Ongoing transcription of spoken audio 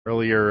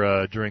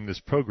Earlier during this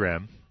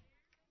program,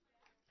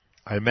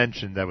 I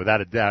mentioned that without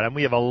a doubt, and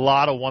we have a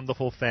lot of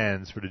wonderful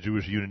fans for the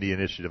Jewish Unity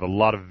Initiative, a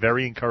lot of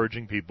very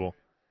encouraging people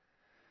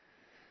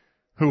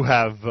who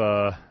have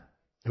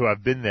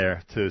been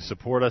there to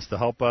support us, to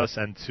help us,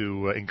 and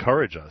to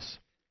encourage us.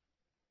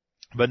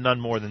 But none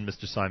more than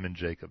Mr. Simon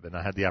Jacob. And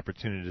I had the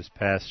opportunity this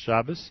past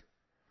Shabbos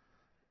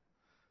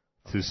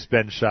to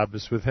spend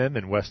Shabbos with him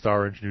in West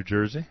Orange, New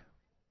Jersey.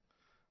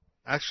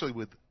 Actually,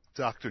 with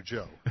Dr.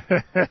 Joe.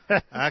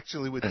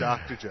 Actually, with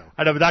Dr. Joe.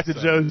 I know, but Dr.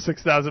 Joe's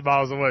 6,000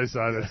 miles away,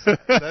 Simon.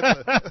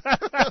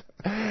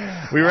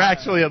 We were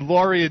actually at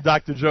Lori and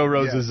Dr. Joe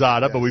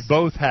Rosazada, but we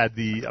both had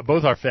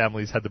both our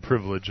families had the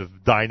privilege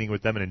of dining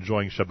with them and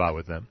enjoying Shabbat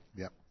with them.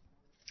 Yep.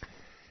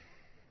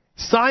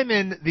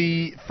 Simon,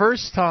 the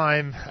first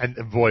time, and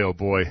boy, oh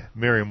boy,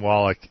 Miriam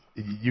Wallach,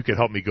 you can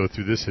help me go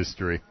through this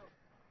history.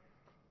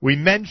 We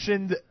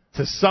mentioned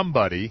to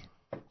somebody,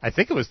 I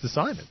think it was to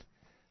Simon,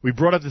 we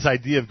brought up this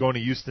idea of going to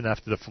Houston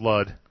after the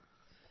flood.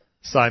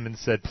 Simon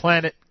said,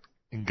 plan it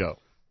and go.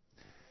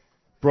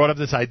 Brought up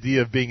this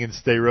idea of being in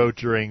Sderot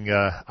during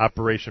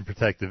Operation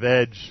Protective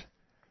Edge.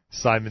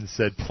 Simon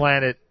said,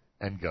 plan it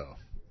and go.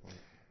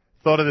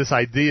 Thought of this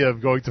idea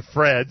of going to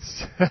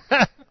France.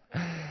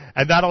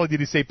 And not only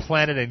did he say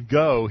plan it and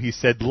go, he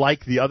said,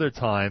 like the other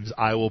times,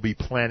 I will be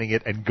planning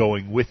it and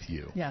going with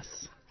you. Yes.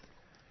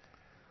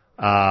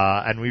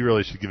 And we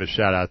really should give a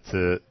shout-out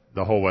to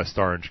the whole West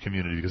Orange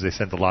community because they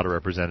sent a lot of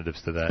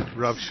representatives to that.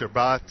 Rav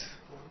Shabbat.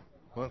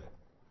 What?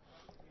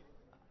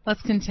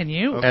 Let's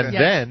continue. Okay. And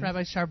yes, then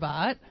Rabbi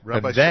Sharbat.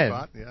 Rabbi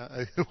Shabbat,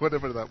 yeah,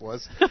 whatever that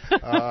was.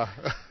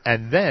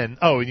 And then,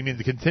 you mean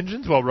the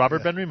contingents? Well,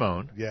 Robert Ben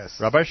Ramon. Yes.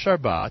 Rabbi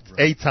Sharbat.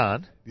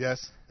 Eitan.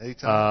 Yes.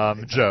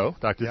 Eitan. Joe.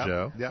 Dr.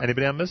 Joe. Yep.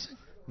 Anybody I'm missing?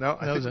 No,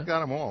 I think we got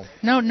them all.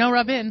 No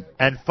Rabin.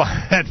 And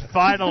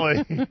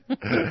finally,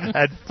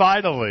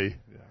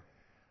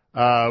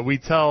 we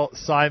tell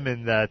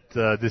Simon that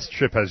this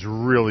trip has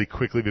really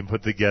quickly been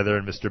put together,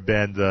 and Mr.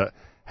 Banda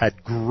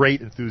had great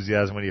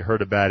enthusiasm when he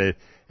heard about it.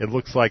 It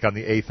looks like on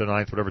the 8th or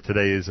 9th, whatever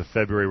today is, of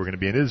February, we're going to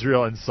be in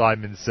Israel, and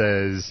Simon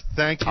says,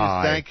 Thank you,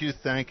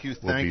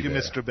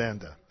 Mr.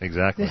 Banda.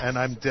 Exactly. And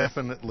I'm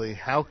definitely,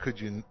 how could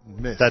you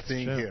miss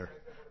being here?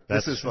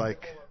 This is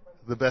like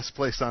the best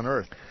place on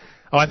earth.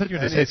 Oh, I thought you were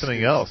going to say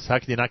something else. How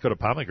can you not go to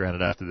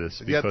Pomegranate after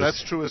this? Yeah,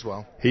 that's true as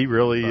well. He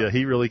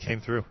really came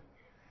through.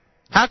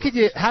 How could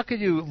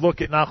you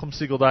look at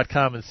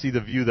NachumSegal.com and see the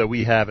view that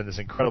we have in this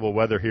incredible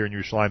weather here in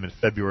Yerushalayim in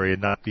February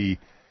and not be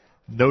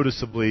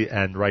noticeably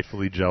and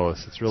rightfully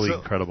jealous? It's really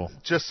incredible.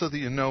 Just so that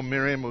you know,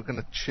 Miriam, we're going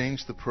to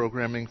change the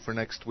programming for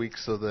next week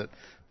so that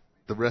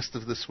the rest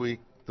of this week,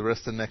 the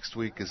rest of next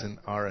week is in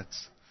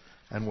Aretz,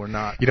 and we're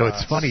not.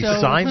 It's funny. So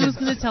Simon. Who's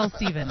going to tell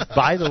Stephen?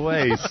 By the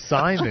way,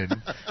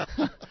 Simon.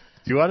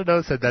 Do you want to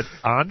know said that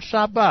on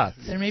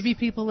Shabbat? There may be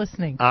people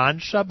listening. On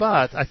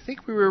Shabbat, I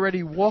think we were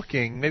already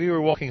walking. Maybe we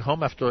were walking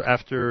home after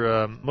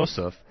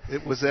Musaf.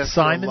 It was after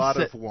a lot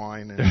of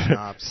wine and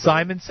schnapps.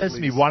 Simon says to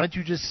me, "Why don't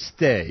you just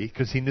stay?"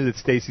 Because he knew that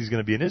Stacy's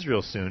going to be in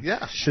Israel soon.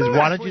 Yeah, he says,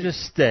 "Why don't you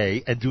just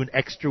stay and do an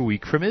extra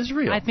week from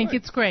Israel?" I think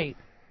it's great.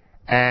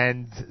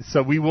 And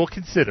so we will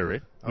consider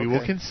it. We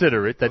will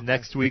consider it that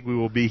next week we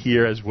will be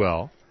here as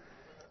well,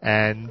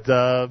 and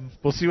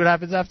we'll see what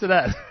happens after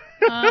that.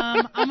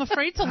 I'm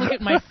afraid to look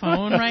at my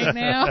phone right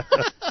now.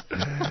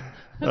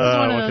 This is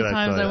one of those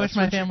times I wish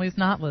my family's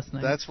not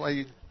listening. That's what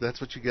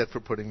you get for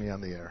putting me on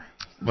the air.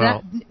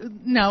 Well,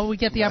 no, we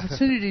get the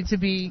opportunity to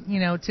be,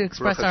 to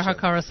express our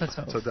Hakara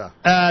Satov.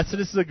 So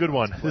this is a good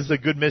one. This is a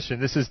good mission.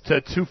 This is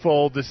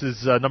twofold. This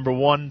is number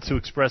one, to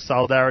express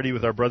solidarity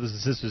with our brothers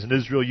and sisters in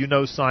Israel. You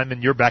know,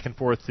 Simon, you're back and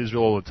forth to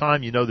Israel all the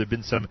time. You know there have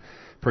been some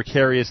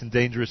precarious and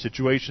dangerous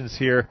situations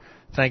here.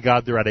 Thank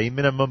God they're at a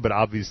minimum, but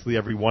obviously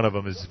every one of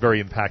them is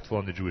very impactful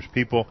on the Jewish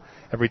people.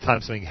 Every time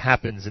something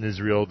happens in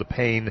Israel, the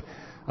pain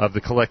of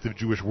the collective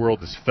Jewish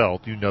world is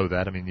felt. You know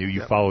that. I mean,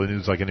 you follow the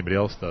news like anybody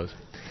else does.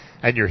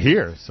 And you're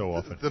here so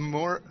often.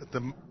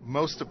 The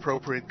most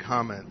appropriate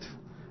comment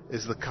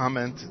is the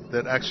comment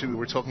that actually we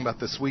were talking about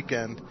this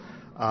weekend.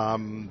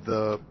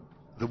 The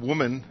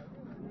woman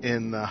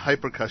in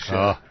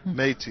Hyperkasher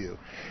made to you.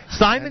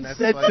 Simon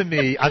said to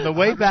me on the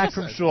way back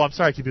from shul, I'm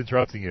sorry I keep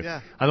interrupting you.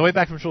 Yeah. On the way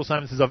back from shul,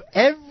 Simon says, of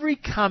every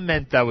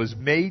comment that was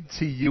made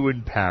to you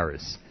in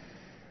Paris,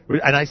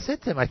 and I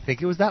said to him, I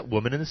think it was that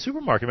woman in the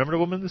supermarket. Remember the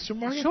woman in the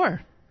supermarket?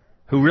 Sure.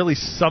 Who really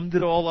summed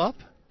it all up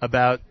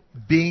about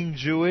being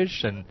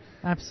Jewish and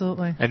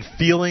absolutely and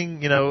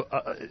feeling,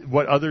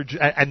 what other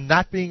and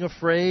not being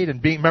afraid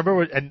and being.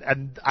 Remember,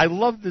 and I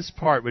love this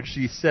part when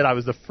she said, "I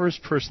was the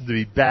first person to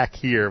be back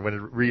here when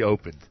it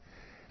reopened,"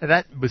 and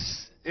it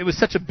was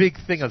such a big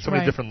thing on so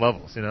many different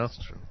levels,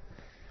 That's true.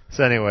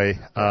 So anyway,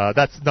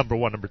 that's number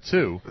one. Number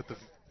two,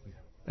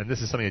 and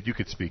this is something that you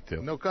could speak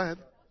to. No, go ahead.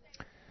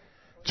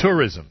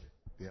 Tourism.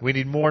 Yeah. We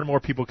need more and more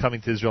people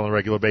coming to Israel on a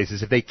regular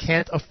basis. If they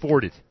can't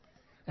afford it,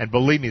 and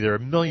believe me, there are a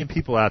million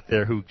people out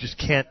there who just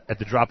can't, at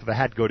the drop of a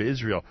hat, go to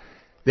Israel.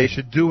 They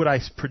should do what I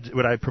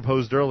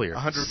proposed earlier.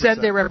 100%.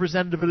 Send their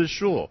representative to the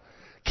shul.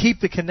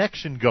 Keep the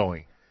connection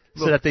going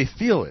so that they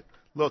feel it.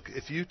 Look,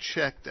 if you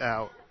checked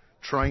out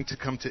trying to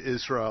come to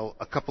Israel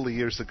a couple of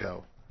years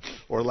ago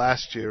or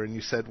last year, and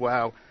you said,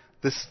 wow,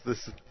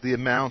 the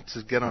amount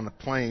to get on a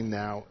plane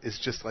now is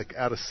just like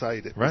out of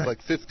sight. It was like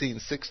 $1,500,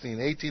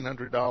 $1,600,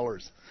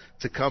 $1,800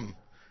 to come.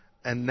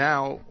 And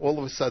now, all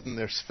of a sudden,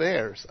 there's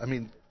fares. I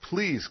mean,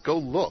 please, go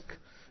look.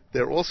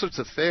 There are all sorts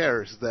of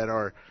fares that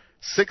are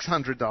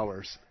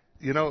 $600,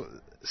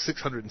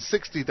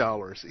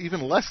 $660,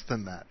 even less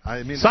than that.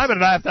 I mean, Simon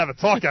and I have to have a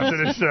talk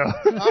after this show.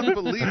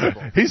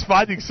 Unbelievable. He's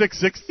finding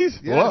 660s? Yes,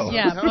 Whoa.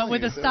 Yeah, but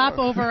with a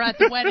stopover at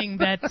the wedding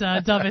that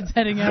David's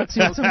heading out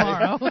to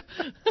tomorrow.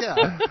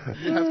 Yeah,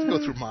 you have to go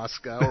through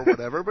Moscow or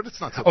whatever, but it's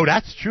not so Oh,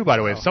 that's true, by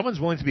the way. If someone's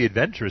willing to be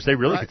adventurous, they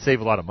really could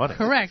save a lot of money.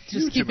 Correct.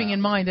 Just Huge keeping amount.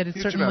 in mind that it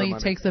Huge certainly amount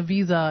of money. takes a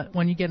visa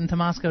when you get into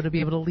Moscow to be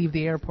able to leave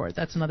the airport.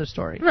 That's another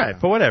story. Right,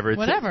 but whatever.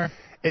 Whatever.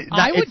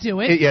 I would do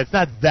it. Yeah, it's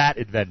not that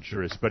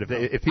adventurous, but if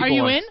people Are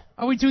you want, in?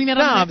 Are we doing that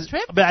on the next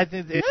trip? But I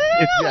think Let's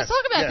yes, talk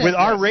about yes. this. with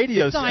our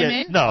radio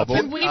Simon, no, but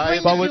can we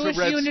bring but the with Jewish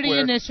Red Unity Square-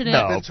 Initiative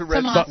No. Been to Red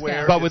to Moscow?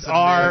 Square. but with It's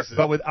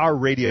amazing. our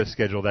radio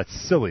schedule, that's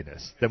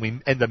silliness. Then we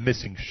end up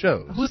missing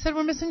shows. Who said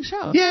we're missing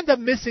shows? You end up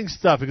missing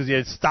stuff because you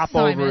had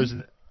stopovers.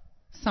 And,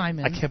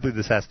 Simon. I can't believe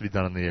this has to be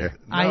done on the air.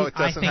 No, it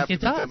I doesn't think have to it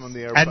be done does. on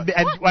the air. And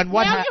but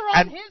what Now you're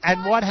on his and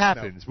side? what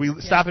happens? We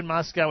stop in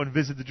Moscow and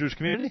visit the Jewish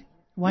community,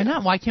 Why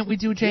not? Why can't we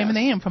do JM and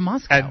AM from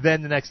Moscow? and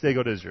then the next day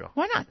go to Israel.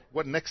 Why not?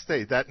 what next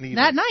day? That evening.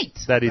 That night.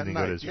 That That evening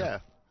go to night, Israel. yeah.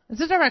 It's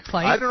a direct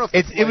flight. I don't know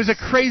if It was a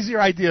crazier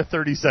idea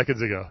 30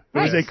 seconds ago. It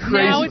was a Right.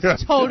 crazy. Now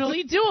it's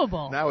totally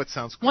doable. Now it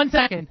sounds good. 1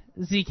 second,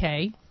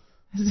 ZK.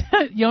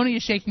 Yoni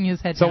is shaking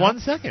his head. So now. 1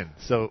 second.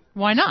 So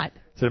Why not?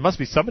 there must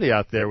be somebody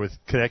out there with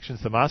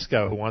connections to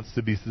Moscow who wants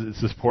to be the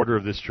supporter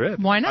of this trip.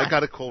 Why not? I got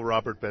to call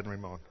Robert Ben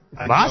Ramon.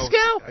 Moscow?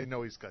 I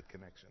know he's got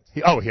connections.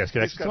 He has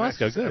connections got to Moscow.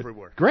 connections Good.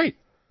 everywhere. Great.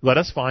 Let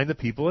us find the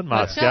people in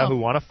Let's Moscow go.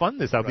 who want to fund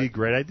this. That would be a Right.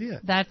 great idea.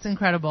 That's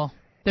incredible.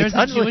 There's It's a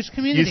unreal. Jewish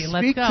community. You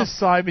Let's speak go. to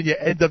Simon, you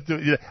end up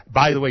doing.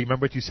 By the way,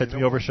 remember what you said to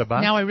me over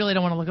Shabbat? Now I really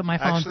don't want to look at my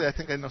phone. Actually, I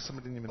think I know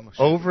somebody named Moshe.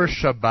 Over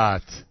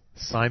Shabbat,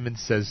 Simon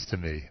says to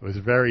me, it was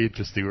very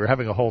interesting. We were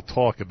having a whole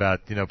talk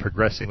about,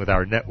 progressing with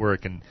our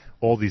network and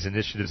all these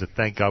initiatives that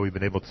thank God we've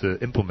been able to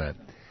implement.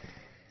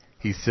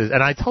 He says,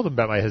 and I told him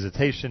about my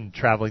hesitation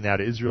traveling now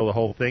to Israel, the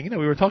whole thing. We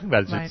were talking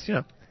about it. Right.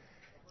 It's,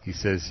 He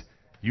says,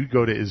 you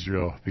go to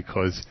Israel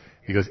because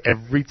he goes,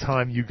 every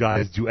time you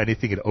guys do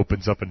anything, it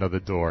opens up another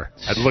door.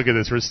 And look at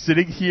this. We're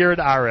sitting here in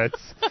Aretz,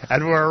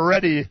 and we're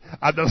already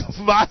on the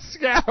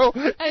Moscow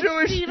And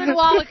Jewish... Stephen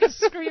Wallach is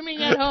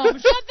screaming at home,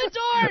 shut the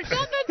door,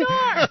 shut the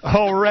door.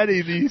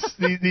 Already,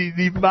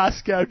 the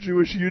Moscow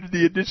Jewish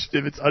Unity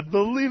Initiative, it's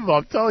unbelievable.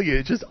 I'm telling you,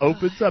 it just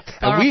opens up.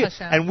 Baruch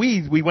And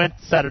we went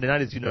Saturday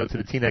night, as you know, to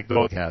the Teaneck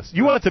Doghouse.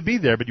 You wanted to be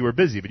there, but you were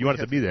busy, but you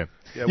wanted to be there.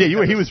 Yeah,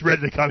 Yeah, he was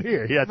ready to come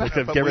here. He had to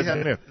But get we ready to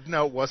come here.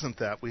 no, it wasn't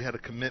that. We had a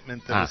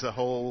commitment. There was a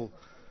whole.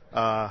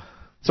 So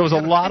it was a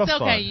lot of It's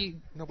fun. okay.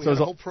 No, we So it had was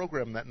a a- whole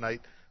program that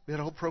night.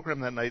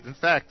 In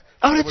fact.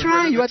 Oh, we that's were right.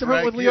 ready You had to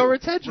work drag with you. Leora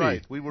Tedgy.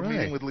 Right. We were Right.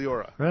 meeting with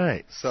Leora.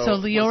 Right. So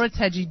Leora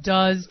Tedgy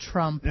does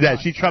trump. Yeah,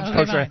 she trumps Okay,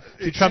 kosher. fine.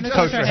 She trumps She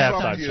kosher does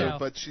halftime trump you, show.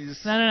 but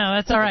she's No,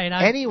 that's all right.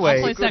 Anyway-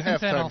 I'll play good second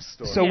fiddle. halftime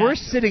story. So Yeah. we're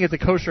sitting at the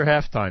kosher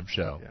halftime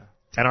show, Yeah.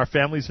 and our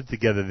families are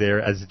together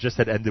there as it just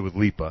had ended with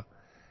Lipa.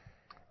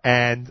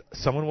 And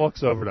someone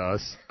walks over to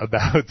us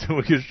about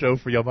doing a show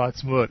for Yom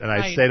Ha'atzmaut, and I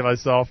Right. say to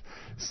myself,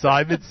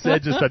 Simon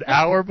said just an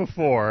hour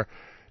before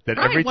that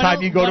Right, every what time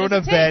el- you go to what an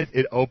does it event,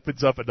 it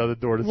opens up another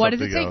door to What something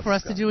does it take else. for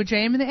us to do a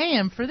JM and the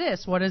AM for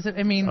this? What is it?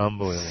 I mean,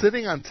 Unbelievable.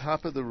 sitting on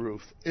top of the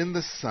roof in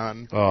the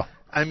sun. Oh,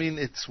 I mean,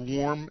 it's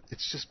warm.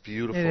 It's just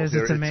beautiful. It is,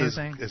 There- it's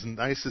amazing. as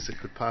nice as it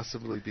could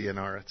possibly be in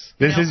Aretz.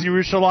 this You is know-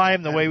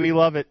 Yerushalayim, the way we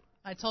love it.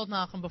 I told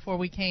Nachum before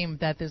we came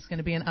that there's going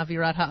to be an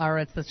Avirat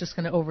Haaretz that's just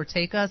going to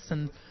overtake us,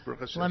 and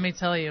Baruch Hashem. let me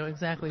tell you,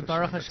 exactly,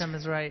 Baruch Hashem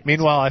is right.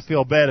 Meanwhile, I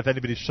feel bad if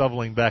anybody's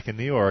shoveling back in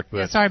New York, but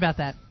Yeah, sorry about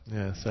that.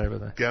 yeah, sorry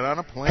about that. Get on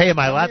a plane. Hey, am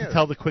I allowed come to here.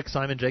 tell the quick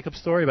Simon Jacobs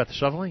story about the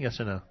shoveling? Yes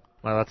or no? Am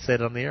I allowed to say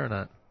it on the air or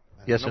not?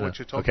 Yes know or no? what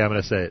you're talking Okay, I'm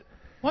going to say it.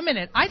 1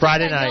 minute. I just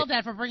Friday got night. yelled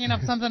at for bringing up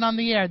something on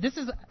the air. This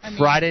is, I mean,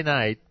 Friday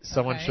night,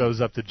 someone Okay.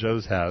 shows up to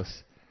Joe's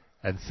house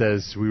and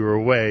says we were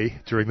away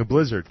during the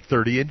blizzard,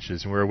 30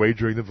 inches, and we were away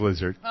during the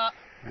blizzard.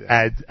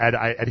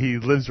 And he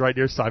lives right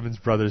near Simon's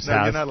brother's No,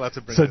 house. you're not allowed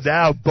to bring so this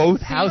now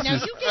both now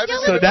houses. you can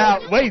yell So at now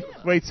me.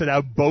 wait. So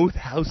now both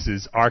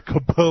houses are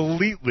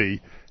completely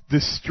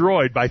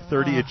destroyed by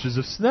 30 inches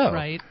of snow.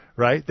 Right.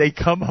 Right. They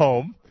come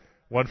home.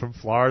 One from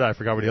Florida. I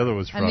forgot where the other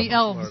was from. And the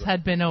elves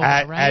had been over,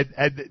 And, right?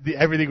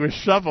 everything was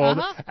shoveled,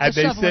 Uh-huh. and The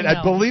they shoveling said, and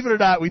elves. believe it or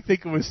not, we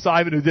think it was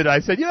Simon who did it.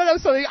 I said, that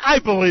was something, I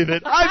believe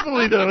it. I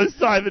believe that it was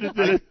Simon who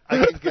did it.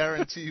 I can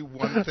guarantee you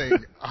one thing.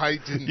 I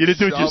didn't. You didn't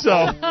do it shovel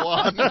yourself.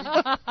 One,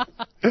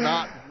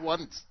 not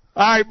once.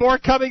 All right, more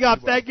coming up.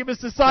 Thank you,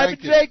 Mr. Simon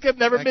Thank you. Jacob.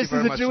 Never Thank you misses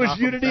very the much, Jewish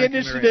Malcolm. Unity Thank you,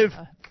 Initiative.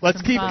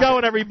 Let's keep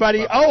going,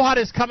 everybody. Ohad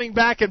is coming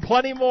back and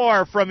plenty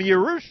more from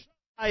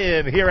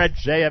Yerushalayim here at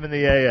JM in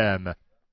the AM.